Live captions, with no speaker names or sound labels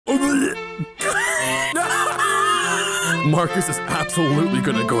Marcus is absolutely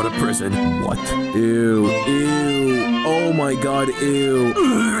gonna go to prison. What? Ew, ew. Oh my god, ew.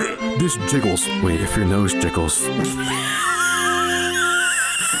 This jiggles. Wait, if your nose jiggles.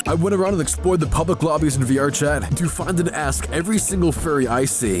 I went around and explored the public lobbies in VRChat to find and ask every single furry I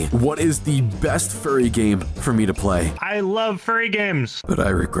see, what is the best furry game for me to play? I love furry games. But I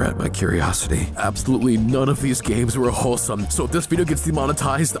regret my curiosity. Absolutely none of these games were wholesome, so if this video gets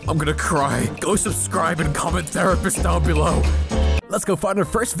demonetized, I'm gonna cry. Go subscribe and comment therapist down below. Let's go find our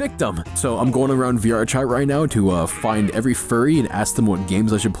first victim. So I'm going around VRChat right now to find every furry and ask them what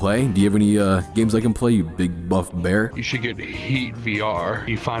games I should play. Do you have any games I can play, you big buff bear? You should get Heat VR.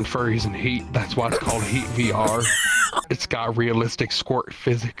 You find furries in Heat. That's why it's called Heat VR. It's got realistic squirt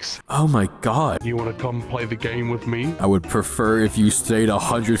physics. Oh my god. You want to come play the game with me? I would prefer if you stayed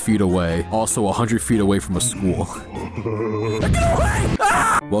 100 feet away. Also 100 feet away from a school. Get away!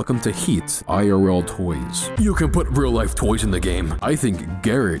 Ah! Welcome to Heat IRL Toys. You can put real life toys in the game. I think,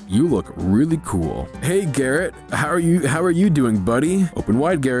 Garrett, you look really cool. Hey Garrett, how are you doing, buddy? Open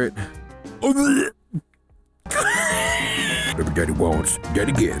wide, Garrett. Whatever daddy wants,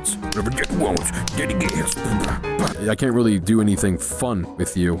 daddy gets. Whatever daddy wants, daddy gets. I can't really do anything fun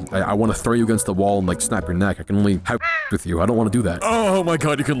with you. I want to throw you against the wall and like snap your neck. I can only have with you. I don't want to do that. Oh my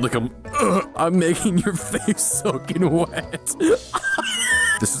god, you can lick him. I'm making your face soaking wet.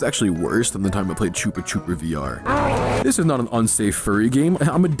 This is actually worse than the time I played Chupa Chupa VR. This is not an unsafe furry game.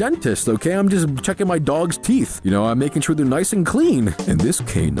 I'm a dentist, okay? I'm just checking my dog's teeth. You know, I'm making sure they're nice and clean. And this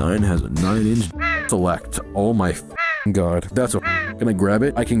canine has a 9-inch select. Oh my god. That's a Can I grab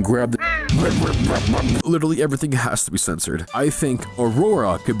it? I can grab the literally everything has to be censored. I think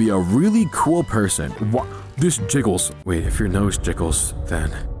Aurora could be a really cool person. What? This jiggles. Wait, if your nose jiggles,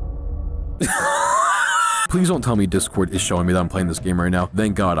 then... Please don't tell me Discord is showing me that I'm playing this game right now.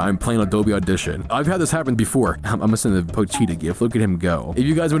 Thank God, I'm playing Adobe Audition. I've had this happen before. I'm gonna send a Pochita gif. Look at him go. If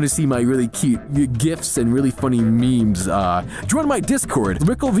you guys want to see my really cute gifs and really funny memes, join my Discord.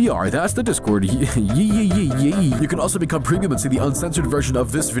 Rickle VR, that's the Discord. You can also become premium and see the uncensored version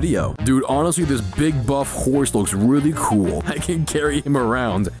of this video. Dude, honestly, this big buff horse looks really cool. I can carry him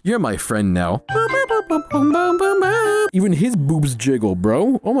around. You're my friend now. Even his boobs jiggle,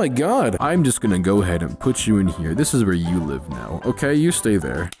 bro. Oh my god. I'm just gonna go ahead and put you in here. This is where you live now. Okay, you stay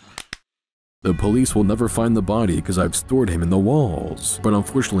there. The police will never find the body because I've stored him in the walls. But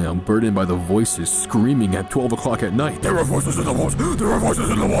unfortunately, I'm burdened by the voices screaming at 12 o'clock at night. There are voices in the walls! There are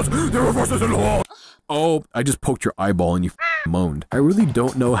voices in the walls! There are voices in the walls! Oh, I just poked your eyeball and you moaned. I really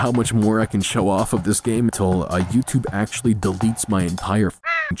don't know how much more I can show off of this game until YouTube actually deletes my entire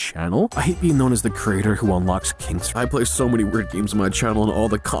channel. I hate being known as the creator who unlocks kinks. I play so many weird games on my channel and all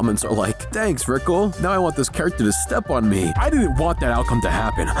the comments are like, thanks, Rickle. Now I want this character to step on me. I didn't want that outcome to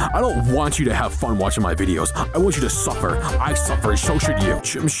happen. I don't want you to have fun watching my videos. I want you to suffer. I suffer, so should you.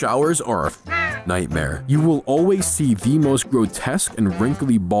 Gym showers are a nightmare. You will always see the most grotesque and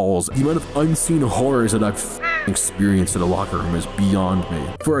wrinkly balls. The amount of unseen horrors that I've experienced in a locker room is beyond me.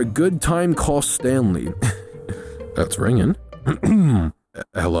 For a good time, call Stanley. That's ringing.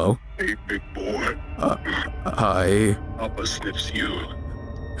 Hello? Hey, big boy. Hi. Papa sniffs you.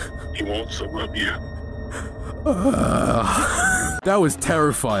 He wants to rub you. That was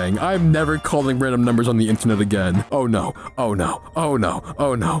terrifying. I'm never calling random numbers on the internet again. Oh no. Oh no. Oh no.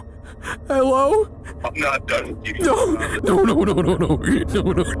 Oh no. Hello? I'm not done with you. No. No, no, no, no, no. No,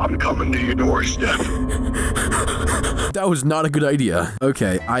 no. I'm coming to your doorstep. That was not a good idea.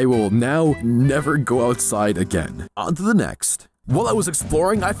 Okay, I will now never go outside again. On to the next. While I was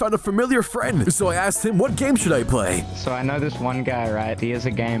exploring, I found a familiar friend, so I asked him, what game should I play? So I know this one guy, right? He has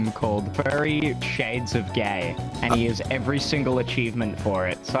a game called Furry Shades of Gay, and he has every single achievement for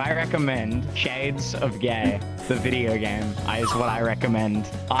it. So I recommend Shades of Gay, the video game, is what I recommend.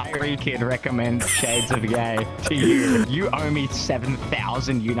 I, kid, recommend Shades of Gay to you. You owe me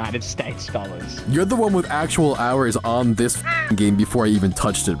 7,000 United States dollars. You're the one with actual hours on this game before I even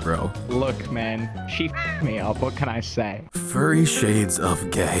touched it, bro. Look, man, she f***ed me up. What can I say? Furry Shades of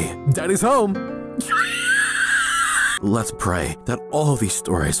Gay. Daddy's home. Let's pray that all of these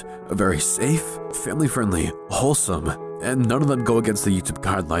stories are very safe, family-friendly, wholesome, and none of them go against the YouTube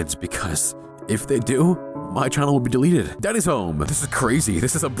guidelines because if they do, my channel will be deleted. Daddy's home. This is crazy.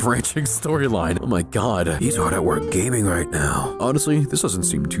 This is a branching storyline. Oh my god. He's hard at work gaming right now. Honestly, this doesn't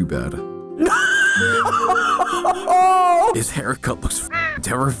seem too bad. His haircut looks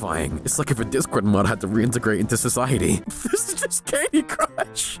terrifying. It's like if a Discord mod had to reintegrate into society. This is just Candy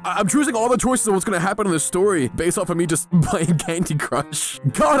Crush. I'm choosing all the choices of what's gonna happen in the story based off of me just playing Candy Crush.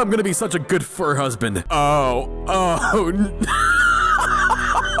 God, I'm gonna be such a good fur husband. Oh.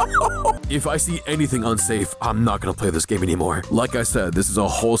 If I see anything unsafe, I'm not gonna play this game anymore. Like I said, this is a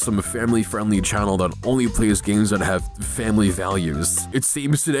wholesome, family-friendly channel that only plays games that have family values. It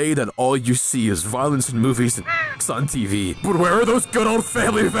seems today that all you see is violence in movies and on TV. But where are those good old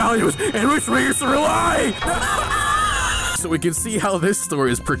family values in which we used to rely? So we can see how this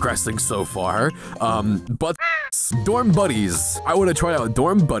story is progressing so far. But dorm buddies. I want to try out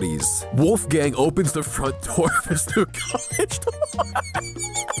dorm buddies. Wolfgang opens the front door of his new college.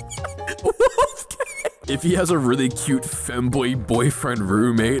 Wolfgang. If he has a really cute femboy boyfriend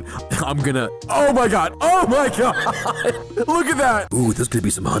roommate, I'm gonna. Oh my god! Oh my god! Look at that! Ooh, there's gonna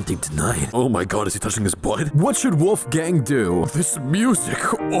be some hunting tonight. Oh my god, is he touching his butt? What should Wolfgang do? This music.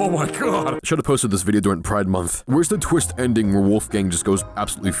 Oh my god! Should have posted this video during Pride Month. Where's the twist ending where Wolfgang just goes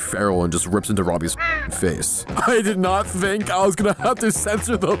absolutely feral and just rips into Robbie's face? I did not think I was gonna have to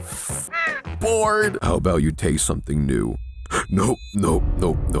censor the board. How about you taste something new? No, no,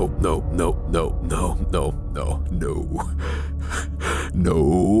 no, no, no, no, no, no, no, no, no.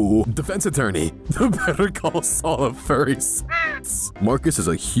 No. Defense attorney. The Better Call Saul of furries. Marcus is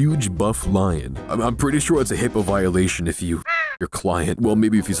a huge buff lion. I'm pretty sure it's a HIPAA violation if you your client. Well,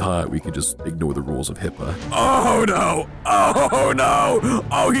 maybe if he's hot, we could just ignore the rules of HIPAA. Oh no! Oh no!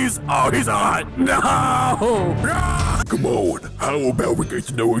 Oh, he's hot! No! Come on, how about we get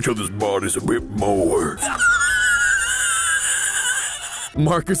to know each other's bodies a bit more?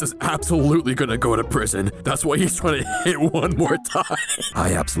 Marcus is absolutely gonna go to prison. That's why he's trying to hit one more time.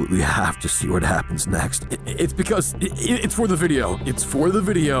 I absolutely have to see what happens next. It's because it's for the video. It's for the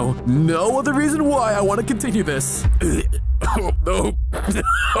video. No other reason why I want to continue this. Oh, no.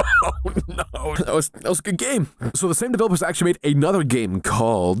 Oh, no. That was a good game. So the same developers actually made another game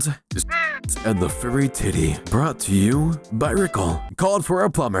called and the Furry Titty, brought to you by Rickle. Called for a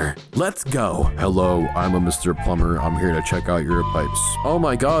plumber. Let's go. Hello, I'm a Mr. Plumber. I'm here to check out your pipes. Oh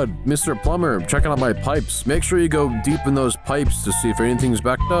my god, Mr. Plumber, I'm checking out my pipes. Make sure you go deep in those pipes to see if anything's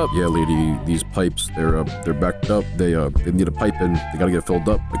backed up. Yeah, lady, these pipes, they're backed up. They need a pipe in. They gotta get filled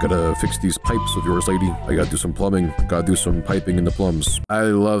up. I gotta fix these pipes of yours, lady. I gotta do some plumbing. I gotta do some piping in the plums. I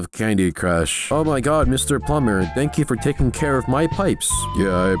love Candy Crush. Oh my god, Mr. Plumber, thank you for taking care of my pipes. Yeah,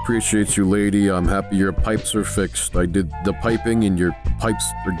 I appreciate you, lady. I'm happy your pipes are fixed. I did the piping and your pipes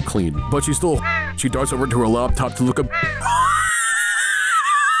are clean. But she darts over to her laptop to look up.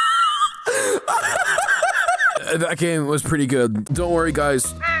 That game was pretty good. Don't worry,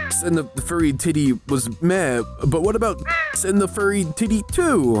 guys. And the Furry Titty was meh, but what about and the Furry Titty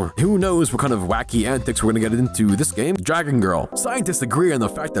 2? Who knows what kind of wacky antics we're gonna get into this game? Dragon Girl. Scientists agree on the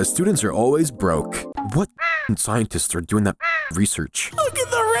fact that students are always broke. What scientists are doing that research? Look at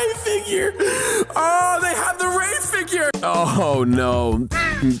the Ray figure! Oh, they have the Ray figure! Oh no.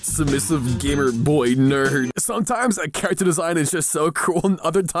 Submissive gamer boy nerd. Sometimes a character design is just so cool, and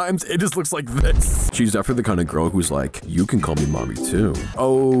other times it just looks like this. She's definitely the kind of girl who's like, you can call me mommy too.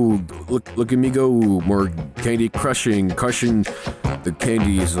 Oh, look at me go. More candy crushing the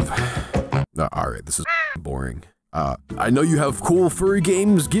candies of... Alright, this is boring. I know you have cool furry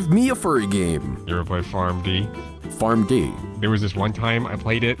games. Give me a furry game. You ever play Farm D? Farm D. There was this one time I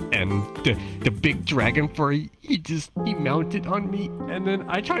played it, and the big dragon furry, he mounted on me, and then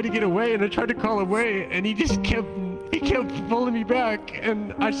I tried to get away, and I tried to crawl away, and he kept pulling me back,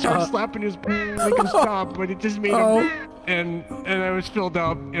 and I started slapping his make him stop, but it just made him. And I was filled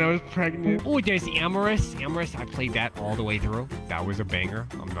up, and I was pregnant. Oh, there's Amorous. Amorous, I played that all the way through. That was a banger,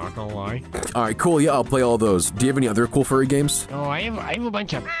 I'm not gonna lie. Alright, cool, yeah, I'll play all those. Do you have any other cool furry games? Oh, I have a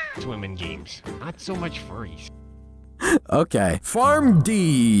bunch of swimming games. Not so much furries. Okay. Farm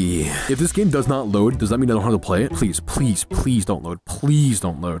D. If this game does not load, does that mean I don't know how to play it? Please, please, please don't load. Please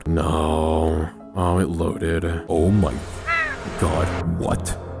don't load. No. Oh, it loaded. Oh my god. What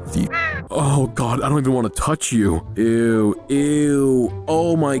the... Oh god, I don't even want to touch you. Ew, ew.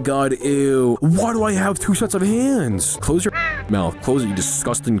 Oh my god, ew. Why do I have two sets of hands? Close your mouth. Close it, you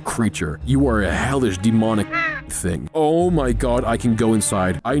disgusting creature. You are a hellish, demonic thing. Oh my god, I can go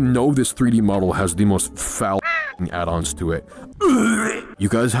inside. I know this 3D model has the most foul add-ons to it. You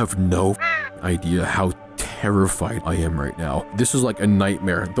guys have no idea how terrified I am right now. This is like a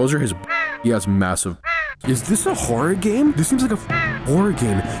nightmare. Those are his... He has massive... Is this a horror game? This seems like a horror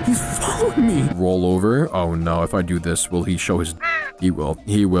game. He's following me. Roll over. Oh no, if I do this, will he show his... He will.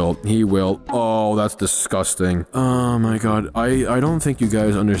 He will. He will. Oh, that's disgusting. Oh my god. I don't think you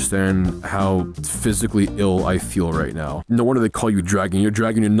guys understand how physically ill I feel right now. No wonder they call you dragging. You're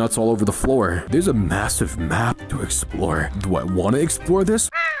dragging your nuts all over the floor. There's a massive map to explore. Do I want to explore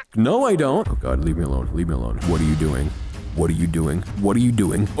this? No, I don't. Oh god, leave me alone. Leave me alone. What are you doing? What are you doing? What are you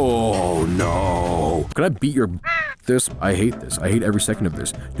doing? Oh no. Can I beat your this. I hate this. I hate every second of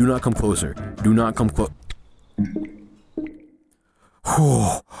this. Do not come closer. Do not come close.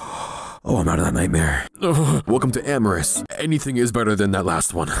 Oh, I'm out of that nightmare. Ugh. Welcome to Amorous. Anything is better than that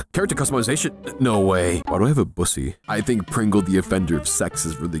last one. Character customization? No way. Why do I have a bussy? I think Pringle the Offender of Sex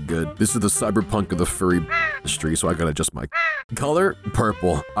is really good. This is the cyberpunk of the furry industry, so I gotta adjust my color.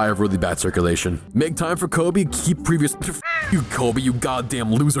 Purple. I have really bad circulation. Make time for Kobe. Keep previous. You Kobe, you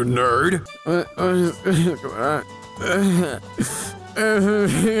goddamn loser nerd.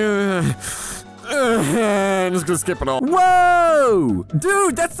 I'm just gonna skip it all. Whoa!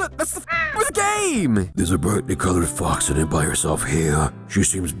 Dude, that's the game! There's a brightly colored fox sitting by herself here. She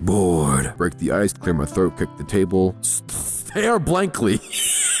seems bored. Break the ice, clear my throat, kick the table. Stare blankly.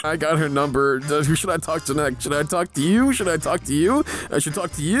 I got her number. Who should I talk to next? Should I talk to you? Should I talk to you? I should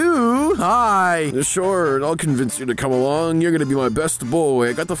talk to you. Hi. Sure, I'll convince you to come along. You're gonna be my best boy.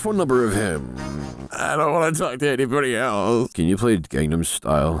 I got the phone number of him. I don't want to talk to anybody else. Can you play Gangnam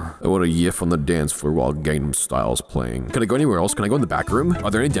Style? I want a yiff on the dance floor while Gangnam Style's playing. Can I go anywhere else? Can I go in the back room? Are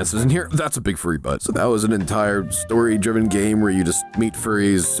there any dancers in here? That's a big furry butt. So that was an entire story-driven game where you just meet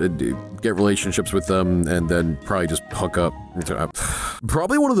furries and get relationships with them and then probably just hook up.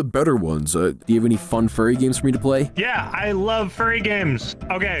 Probably one of the better ones. Do you have any fun furry games for me to play? Yeah, I love furry games.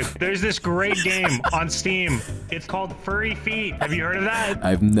 Okay, there's this great game on Steam. It's called Furry Feet. Have you heard of that?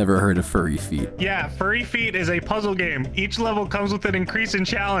 I've never heard of Furry Feet. Yeah, Furry Feet is a puzzle game. Each level comes with an increase in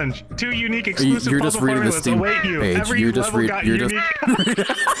challenge. 2 unique exclusive You're puzzle just reading the formulas Steam await you. page. Every You're just level got unique.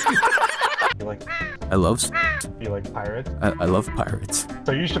 You like, I love. you like pirates? I love pirates.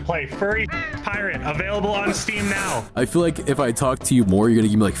 So you should play Furry Pirate, available on Steam now. I feel like if I talk to you more, you're gonna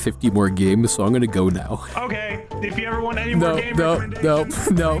give me like 50 more games, so I'm gonna go now. Okay, if you ever want any more game No.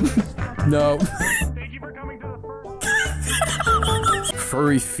 Thank you for coming to the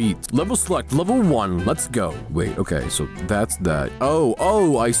Furry Feet. Level select, level 1, let's go. Wait, okay, so that's that.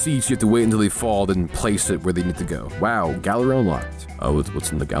 Oh, I see, so you have to wait until they fall, then place it where they need to go. Wow, gallery unlocked. Oh,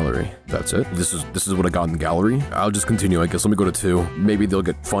 what's in the gallery? That's it? This is what I got in the gallery? I'll just continue, I guess. Let me go to 2. Maybe they'll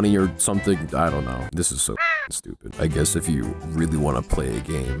get funny or something. I don't know. This is so stupid. I guess if you really want to play a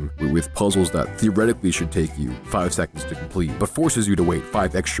game with puzzles that theoretically should take you 5 seconds to complete, but forces you to wait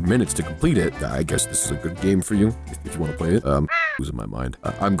 5 extra minutes to complete it, I guess this is a good game for you, if you want to play it. Losing my mind.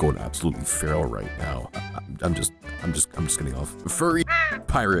 I'm going absolutely feral right now. I'm just getting off. Furry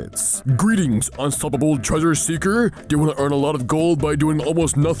Pirates. Greetings, unstoppable treasure seeker. Do you want to earn a lot of gold by doing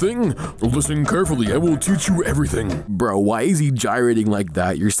almost nothing? Listen carefully, I will teach you everything. Bro, why is he gyrating like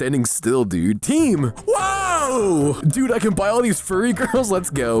that? You're standing still, dude. Team! Whoa! Dude, I can buy all these furry girls? Let's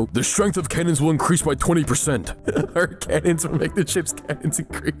go. The strength of cannons will increase by 20%. Our cannons will make the ship's cannons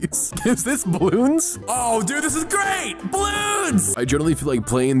increase. Is this balloons? Oh, dude, this is great! Balloons! I generally feel like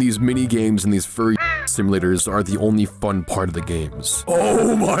playing these mini games and these furry simulators are the only fun part of the games.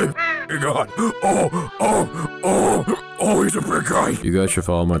 Oh my god. Oh, he's a big guy. You guys should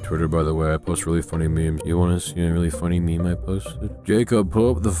follow my Twitter, by the way. I post really funny memes. You want to see a really funny meme I posted? Jxcob,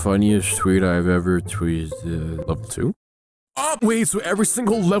 pull up the funniest tweet I've ever tweeted. Level 2? Oh, wait, so every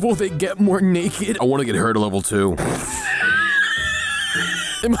single level they get more naked? I want to get her to level 2.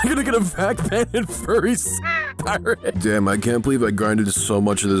 Am I gonna get a back ban in Furry Pirate? Damn, I can't believe I grinded so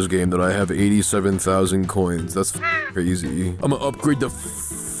much of this game that I have 87,000 coins. That's crazy. I'm gonna upgrade the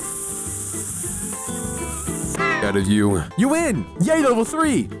out of you. You win! Yay, level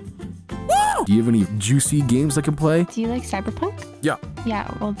 3! Woo! Do you have any juicy games I can play? Do you like Cyberpunk? Yeah.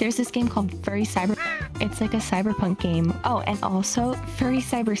 Yeah, well, there's this game called Furry Cyber. It's like a cyberpunk game. Oh, and also Furry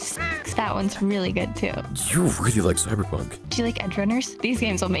Cyber 6. That one's really good too. You really like Cyberpunk. Do you like edge runners? These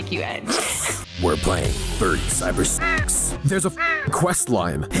games will make you edge. We're playing Furry Cyber 6. There's a quest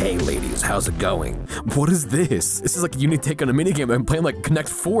line. Hey ladies, how's it going? What is this? This is like a unique take on a minigame. I'm playing like Connect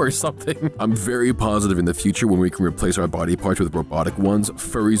 4 or something. I'm very positive in the future when we can replace our body parts with robotic ones,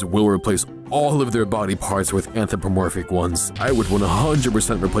 furries will replace all of their body parts with anthropomorphic ones. I would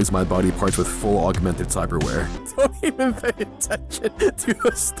 100% replace my body parts with full augmented cyberware. Don't even pay attention to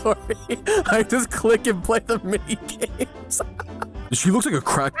the story. I just click and play the mini games. She looks like a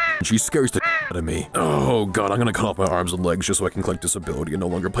crack. She scares the out of me. Oh god, I'm gonna cut off my arms and legs just so I can collect disability and no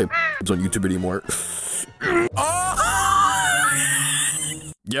longer play on YouTube anymore.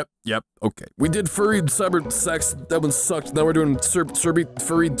 Yep, okay. We did Furry Cyber Sex, that one sucked. Now we're doing Furry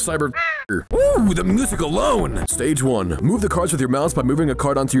Cyber. Ooh, the music alone! Stage 1, move the cards with your mouse by moving a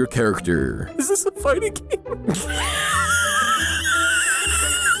card onto your character. Is this a fighting game?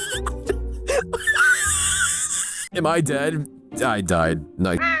 Am I dead? I died.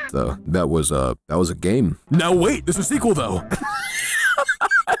 Nice, though. That was a game. Now wait, there's a sequel, though.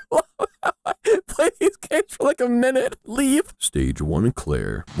 I love how I play these games for like a minute. Leave. Stage 1,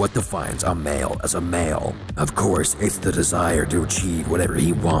 Claire. What defines a male as a male? Of course, it's the desire to achieve whatever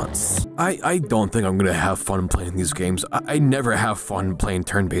he wants. I don't think I'm gonna have fun playing these games. I never have fun playing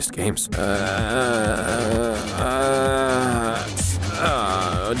turn-based games.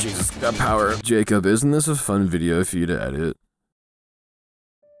 Oh, Jesus, got power. Jxcob, isn't this a fun video for you to edit?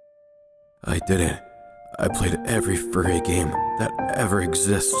 I did it. I played every furry game that ever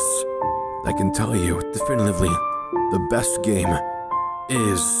exists. I can tell you definitively, the best game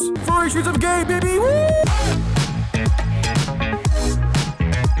is Furry Shades of Gay, baby! Woo!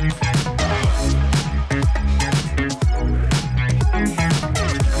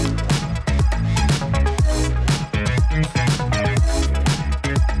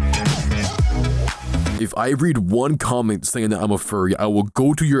 If I read one comment saying that I'm a furry, I will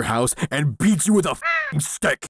go to your house and beat you with a f***ing stick.